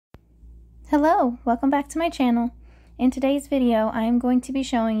Hello, welcome back to my channel. In today's video, I am going to be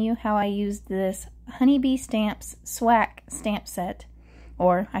showing you how I used this Honeybee Stamps SWAC stamp set,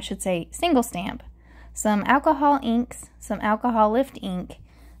 or I should say single stamp, some alcohol inks, some alcohol lift ink,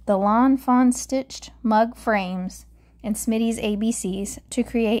 the Fawn stitched mug frames, and Smitty's ABCs to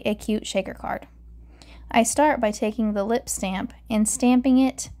create a cute shaker card. I start by taking the lip stamp and stamping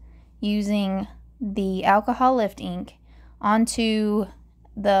it using the alcohol lift ink onto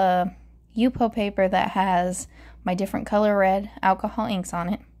the Yupo paper that has my different color red alcohol inks on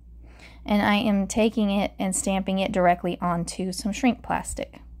it, and I am taking it and stamping it directly onto some shrink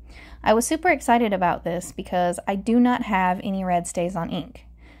plastic. I was super excited about this because I do not have any red stays on ink,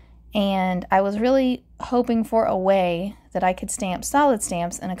 and I was really hoping for a way that I could stamp solid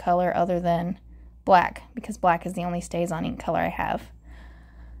stamps in a color other than black, because black is the only stays on ink color I have.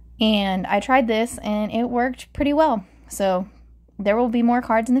 And I tried this and it worked pretty well, so there will be more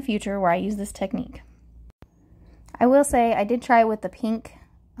cards in the future where I use this technique. I will say I did try with the pink.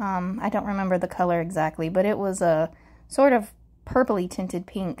 I don't remember the color exactly, but it was a sort of purpley tinted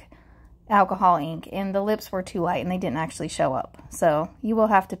pink alcohol ink, and the lips were too light and they didn't actually show up. So you will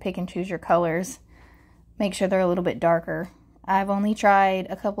have to pick and choose your colors. Make sure they're a little bit darker. I've only tried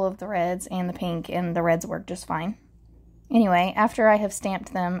a couple of the reds and the pink, and the reds work just fine. Anyway, after I have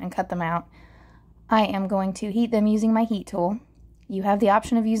stamped them and cut them out, I am going to heat them using my heat tool. You have the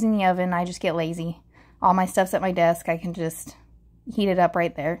option of using the oven. I just get lazy. All my stuff's at my desk. I can just heat it up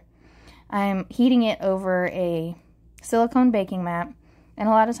right there. I'm heating it over a silicone baking mat, and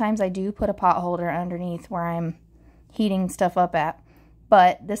a lot of times I do put a pot holder underneath where I'm heating stuff up at.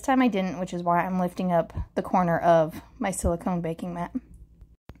 But this time I didn't, which is why I'm lifting up the corner of my silicone baking mat.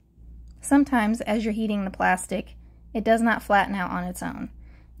 Sometimes as you're heating the plastic, it does not flatten out on its own.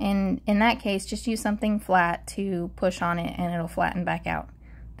 And in that case, just use something flat to push on it and it'll flatten back out.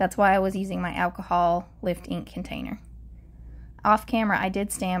 That's why I was using my alcohol lift ink container. Off camera, I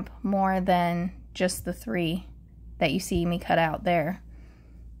did stamp more than just the 3 that you see me cut out there.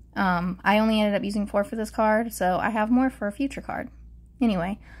 I only ended up using 4 for this card, so I have more for a future card.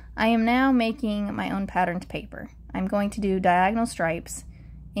 Anyway, I am now making my own patterned paper. I'm going to do diagonal stripes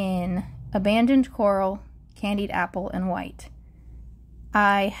in abandoned coral, candied apple, and white.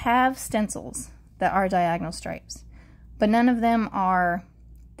 I have stencils that are diagonal stripes, but none of them are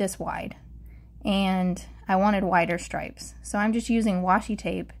this wide, and I wanted wider stripes. So I'm just using washi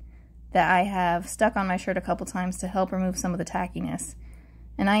tape that I have stuck on my shirt a couple times to help remove some of the tackiness,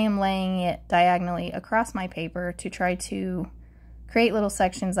 and I am laying it diagonally across my paper to try to create little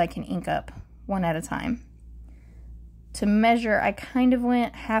sections I can ink up one at a time. To measure, I kind of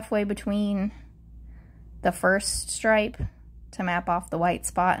went halfway between the first stripe to map off the white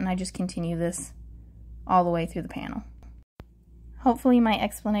spot, and I just continue this all the way through the panel. Hopefully my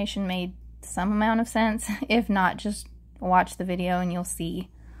explanation made some amount of sense. If not, just watch the video and you'll see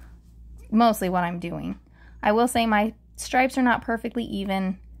mostly what I'm doing. I will say my stripes are not perfectly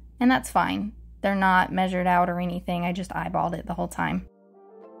even, and that's fine. They're not measured out or anything. I just eyeballed it the whole time.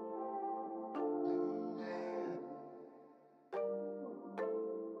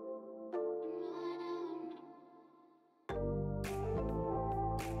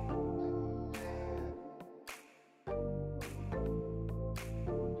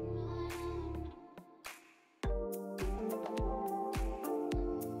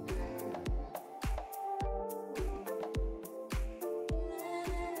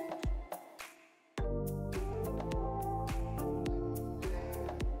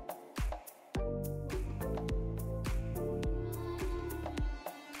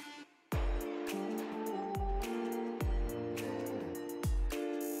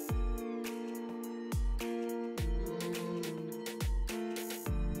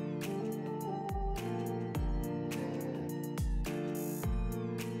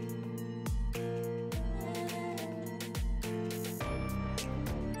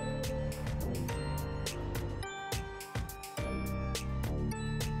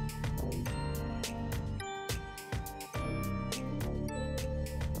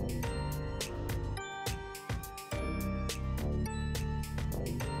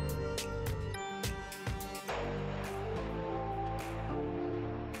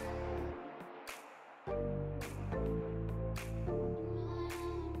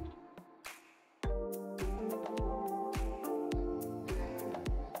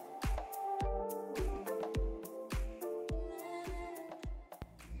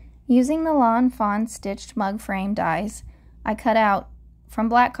 Using the Fawn stitched mug frame dies, I cut out from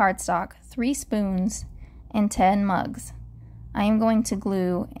black cardstock 3 spoons and 10 mugs. I am going to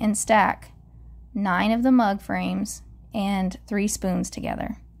glue and stack 9 of the mug frames and 3 spoons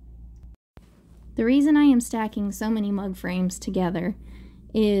together. The reason I am stacking so many mug frames together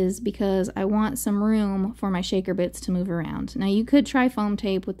is because I want some room for my shaker bits to move around. Now you could try foam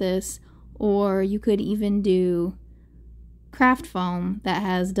tape with this, or you could even do craft foam that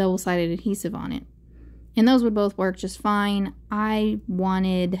has double-sided adhesive on it. And those would both work just fine. I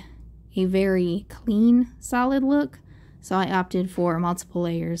wanted a very clean, solid look, so I opted for multiple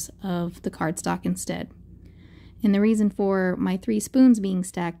layers of the cardstock instead. And the reason for my 3 spoons being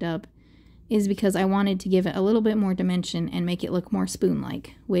stacked up is because I wanted to give it a little bit more dimension and make it look more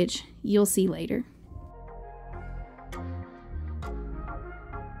spoon-like, which you'll see later.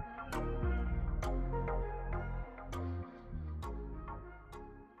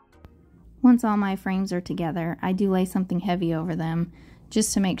 Once all my frames are together, I do lay something heavy over them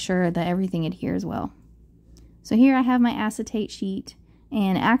just to make sure that everything adheres well. So here I have my acetate sheet,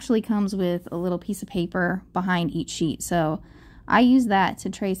 and it actually comes with a little piece of paper behind each sheet. So I use that to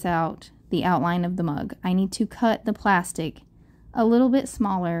trace out the outline of the mug. I need to cut the plastic a little bit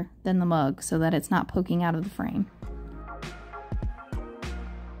smaller than the mug so that it's not poking out of the frame.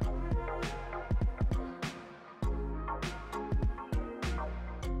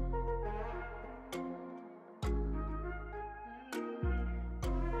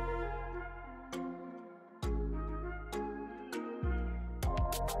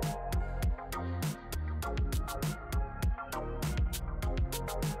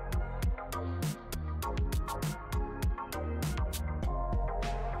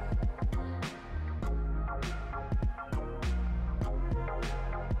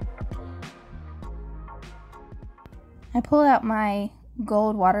 I pull out my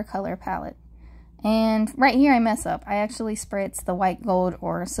gold watercolor palette, and right here I mess up. I actually spritz the white gold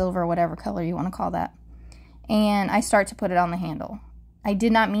or silver, whatever color you want to call that, and I start to put it on the handle. I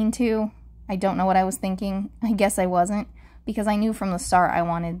did not mean to. I don't know what I was thinking. I guess I wasn't, because I knew from the start I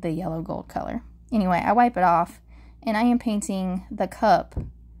wanted the yellow gold color. Anyway, I wipe it off, and I am painting the cup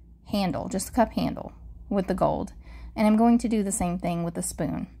handle, just the cup handle, with the gold, and I'm going to do the same thing with the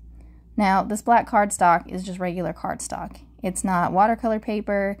spoon. Now, this black cardstock is just regular cardstock. It's not watercolor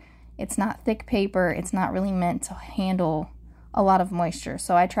paper, it's not thick paper, it's not really meant to handle a lot of moisture,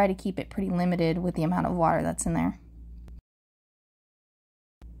 so I try to keep it pretty limited with the amount of water that's in there.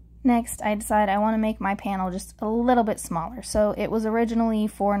 Next, I decide I want to make my panel just a little bit smaller. So it was originally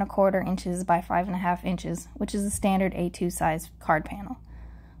 4 1/4 inches by 5 1/2 inches, which is a standard A2 size card panel.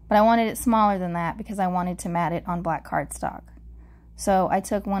 But I wanted it smaller than that because I wanted to mat it on black cardstock. So I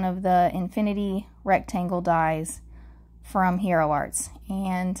took one of the infinity rectangle dies from Hero Arts,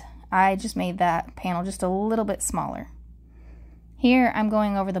 and I just made that panel just a little bit smaller. Here I'm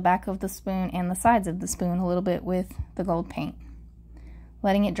going over the back of the spoon and the sides of the spoon a little bit with the gold paint.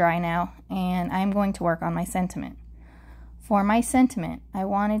 Letting it dry now, and I'm going to work on my sentiment. For my sentiment, I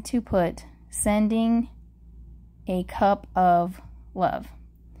wanted to put sending a cup of love.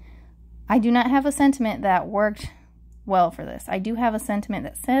 I do not have a sentiment that worked well for this. I do have a sentiment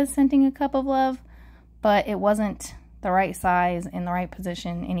that says sending a cup of love, but it wasn't the right size, in the right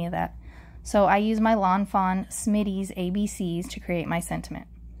position, any of that. So I use my Lawn Fawn Smitty's ABCs to create my sentiment.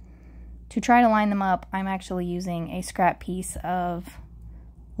 To try to line them up, I'm actually using a scrap piece of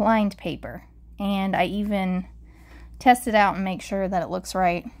lined paper, and I even test it out and make sure that it looks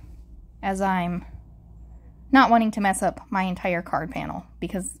right, as I'm not wanting to mess up my entire card panel,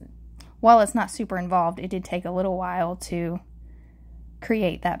 because while it's not super involved, it did take a little while to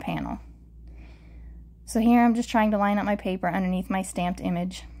create that panel. So here I'm just trying to line up my paper underneath my stamped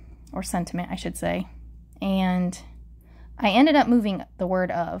image, or sentiment I should say, and I ended up moving the word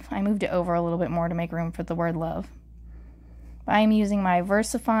of. I moved it over a little bit more to make room for the word love. I'm using my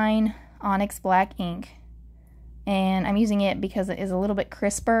VersaFine Onyx Black ink, and I'm using it because it is a little bit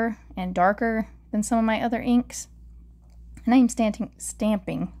crisper and darker than some of my other inks. And I am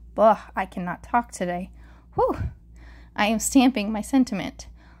stamping. Ugh, I cannot talk today. Whew! I am stamping my sentiment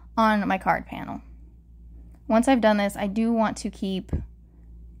on my card panel. Once I've done this, I do want to keep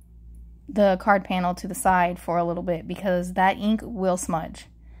the card panel to the side for a little bit because that ink will smudge.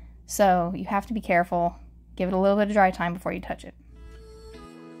 So you have to be careful. Give it a little bit of dry time before you touch it.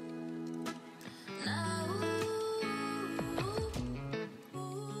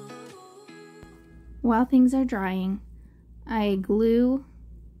 While things are drying, I glue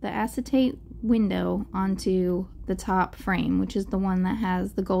the acetate window onto the top frame, which is the one that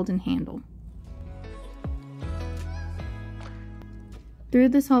has the golden handle. Through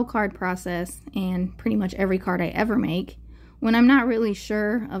this whole card process, and pretty much every card I ever make, when I'm not really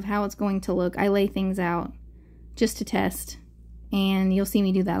sure of how it's going to look, I lay things out just to test, and you'll see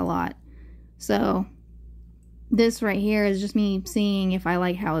me do that a lot. So This right here is just me seeing if I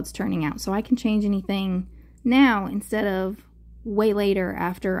like how it's turning out. So I can change anything now instead of way later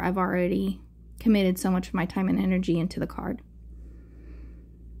after I've already committed so much of my time and energy into the card.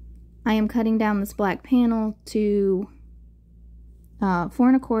 I am cutting down this black panel to 4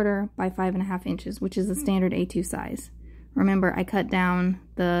 1/4 by 5.5 inches, which is the standard A2 size. Remember, I cut down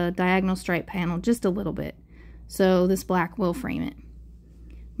the diagonal stripe panel just a little bit, so this black will frame it.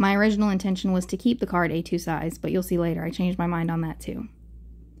 My original intention was to keep the card A2 size, but you'll see later I changed my mind on that too.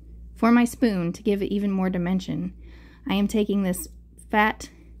 For my spoon, to give it even more dimension, I am taking this fat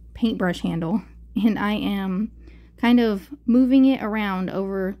paintbrush handle and I am kind of moving it around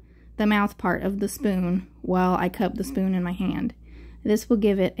over the mouth part of the spoon while I cup the spoon in my hand. This will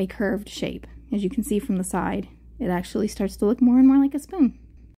give it a curved shape. As you can see from the side, it actually starts to look more and more like a spoon.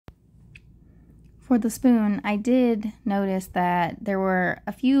 For the spoon, I did notice that there were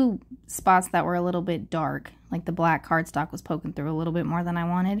a few spots that were a little bit dark, like the black cardstock was poking through a little bit more than I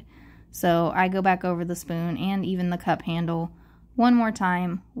wanted. So I go back over the spoon and even the cup handle one more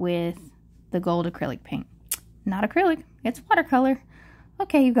time with the gold acrylic paint. Not acrylic, it's watercolor.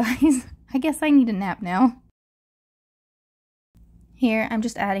 Okay, you guys, I guess I need a nap now. Here, I'm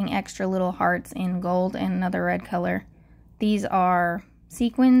just adding extra little hearts in gold and another red color. These are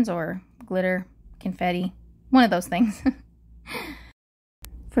sequins or glitter, confetti, one of those things.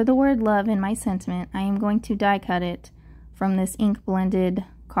 For the word love in my sentiment, I am going to die cut it from this ink blended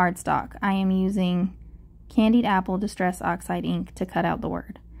cardstock. I am using Candied Apple Distress Oxide ink to cut out the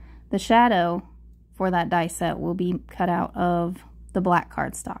word. The shadow for that die set will be cut out of the black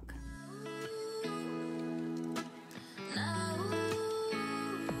cardstock.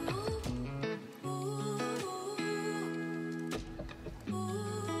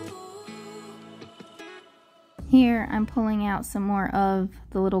 Here I'm pulling out some more of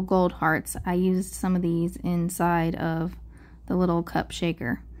the little gold hearts. I used some of these inside of the little cup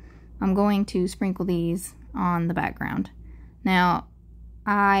shaker. I'm going to sprinkle these on the background. Now,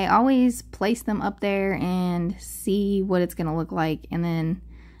 I always place them up there and see what it's going to look like, and then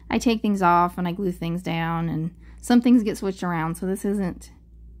I take things off and I glue things down, and some things get switched around, so this isn't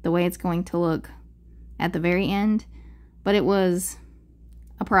the way it's going to look at the very end, but it was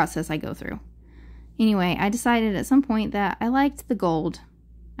a process I go through. Anyway, I decided at some point that I liked the gold.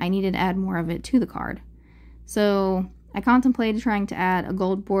 I needed to add more of it to the card. So I contemplated trying to add a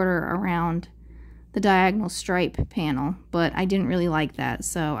gold border around the diagonal stripe panel, but I didn't really like that,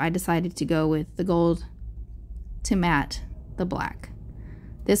 so I decided to go with the gold to matte the black.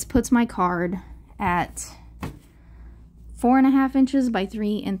 This puts my card at 4.5 inches by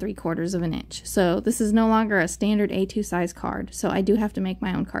 3 3/4 of an inch. So this is no longer a standard A2 size card, so I do have to make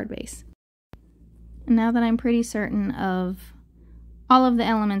my own card base. And now that I'm pretty certain of all of the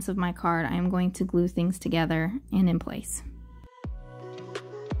elements of my card, I am going to glue things together and in place.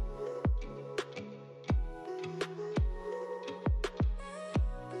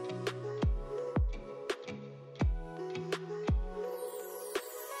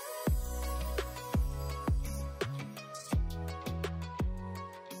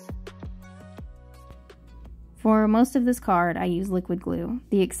 For most of this card, I use liquid glue.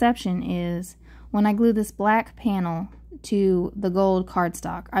 The exception is when I glue this black panel to the gold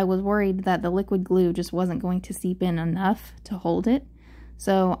cardstock. I was worried that the liquid glue just wasn't going to seep in enough to hold it,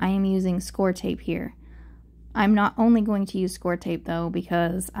 so I am using score tape here. I'm not only going to use score tape though,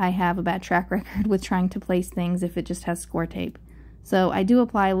 because I have a bad track record with trying to place things if it just has score tape. So I do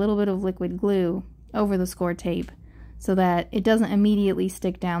apply a little bit of liquid glue over the score tape so that it doesn't immediately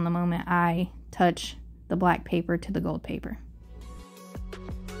stick down the moment I touch the black paper to the gold paper.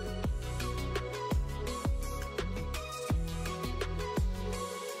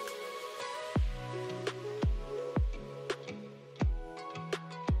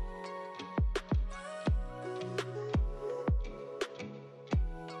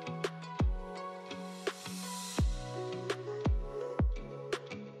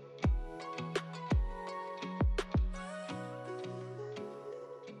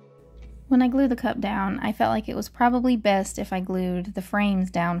 When I glue the cup down, I felt like it was probably best if I glued the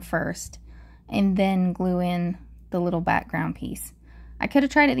frames down first and then glue in the little background piece. I could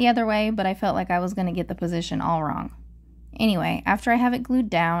have tried it the other way, but I felt like I was going to get the position all wrong. Anyway, after I have it glued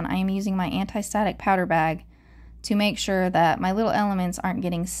down, I am using my anti-static powder bag to make sure that my little elements aren't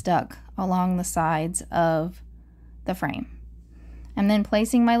getting stuck along the sides of the frame. I'm then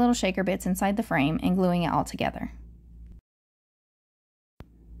placing my little shaker bits inside the frame and gluing it all together.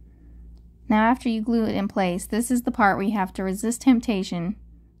 Now after you glue it in place, this is the part where you have to resist temptation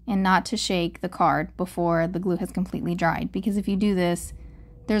and not to shake the card before the glue has completely dried, because if you do this,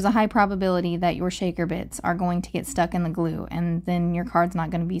 there's a high probability that your shaker bits are going to get stuck in the glue, and then your card's not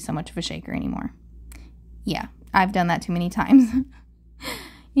going to be so much of a shaker anymore. Yeah, I've done that too many times.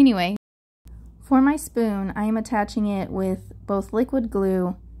 Anyway, for my spoon, I am attaching it with both liquid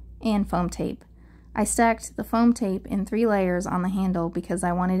glue and foam tape. I stacked the foam tape in 3 layers on the handle because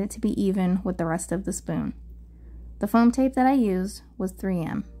I wanted it to be even with the rest of the spoon. The foam tape that I used was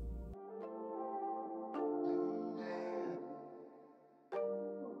 3M.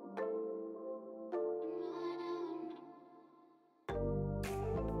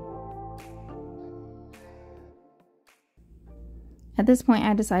 At this point,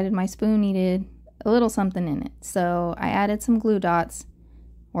 I decided my spoon needed a little something in it, so I added some glue dots,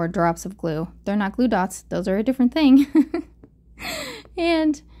 or drops of glue. They're not glue dots, those are a different thing.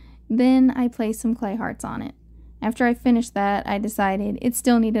 And then I placed some clay hearts on it. After I finished that, I decided it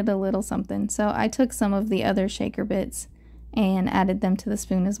still needed a little something, so I took some of the other shaker bits and added them to the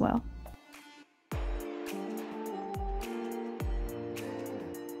spoon as well.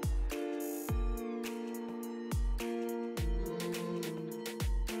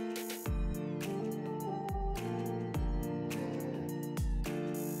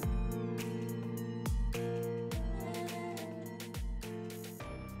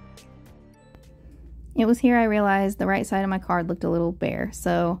 It was here I realized the right side of my card looked a little bare,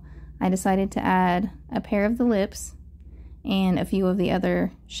 so I decided to add a pair of the lips and a few of the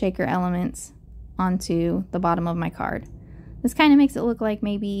other shaker elements onto the bottom of my card. This kind of makes it look like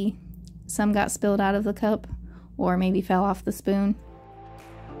maybe some got spilled out of the cup or maybe fell off the spoon.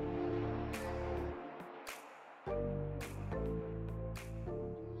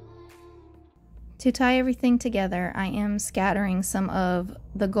 To tie everything together, I am scattering some of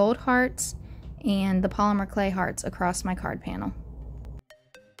the gold hearts and the polymer clay hearts across my card panel.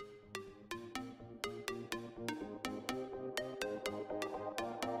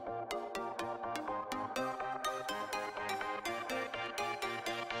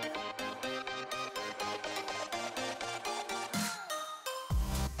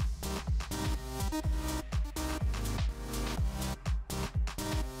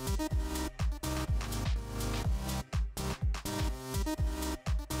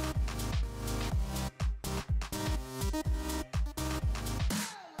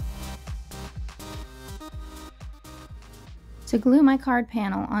 To glue my card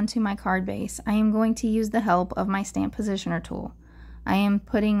panel onto my card base, I am going to use the help of my stamp positioner tool. I am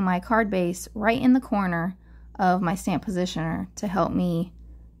putting my card base right in the corner of my stamp positioner to help me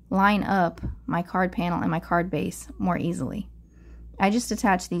line up my card panel and my card base more easily. I just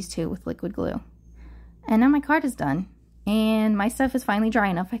attached these two with liquid glue. And now my card is done, and my stuff is finally dry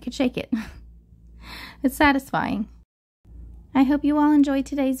enough I could shake it. It's satisfying. I hope you all enjoyed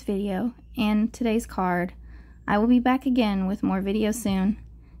today's video and today's card. I will be back again with more videos soon.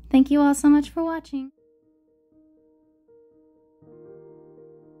 Thank you all so much for watching.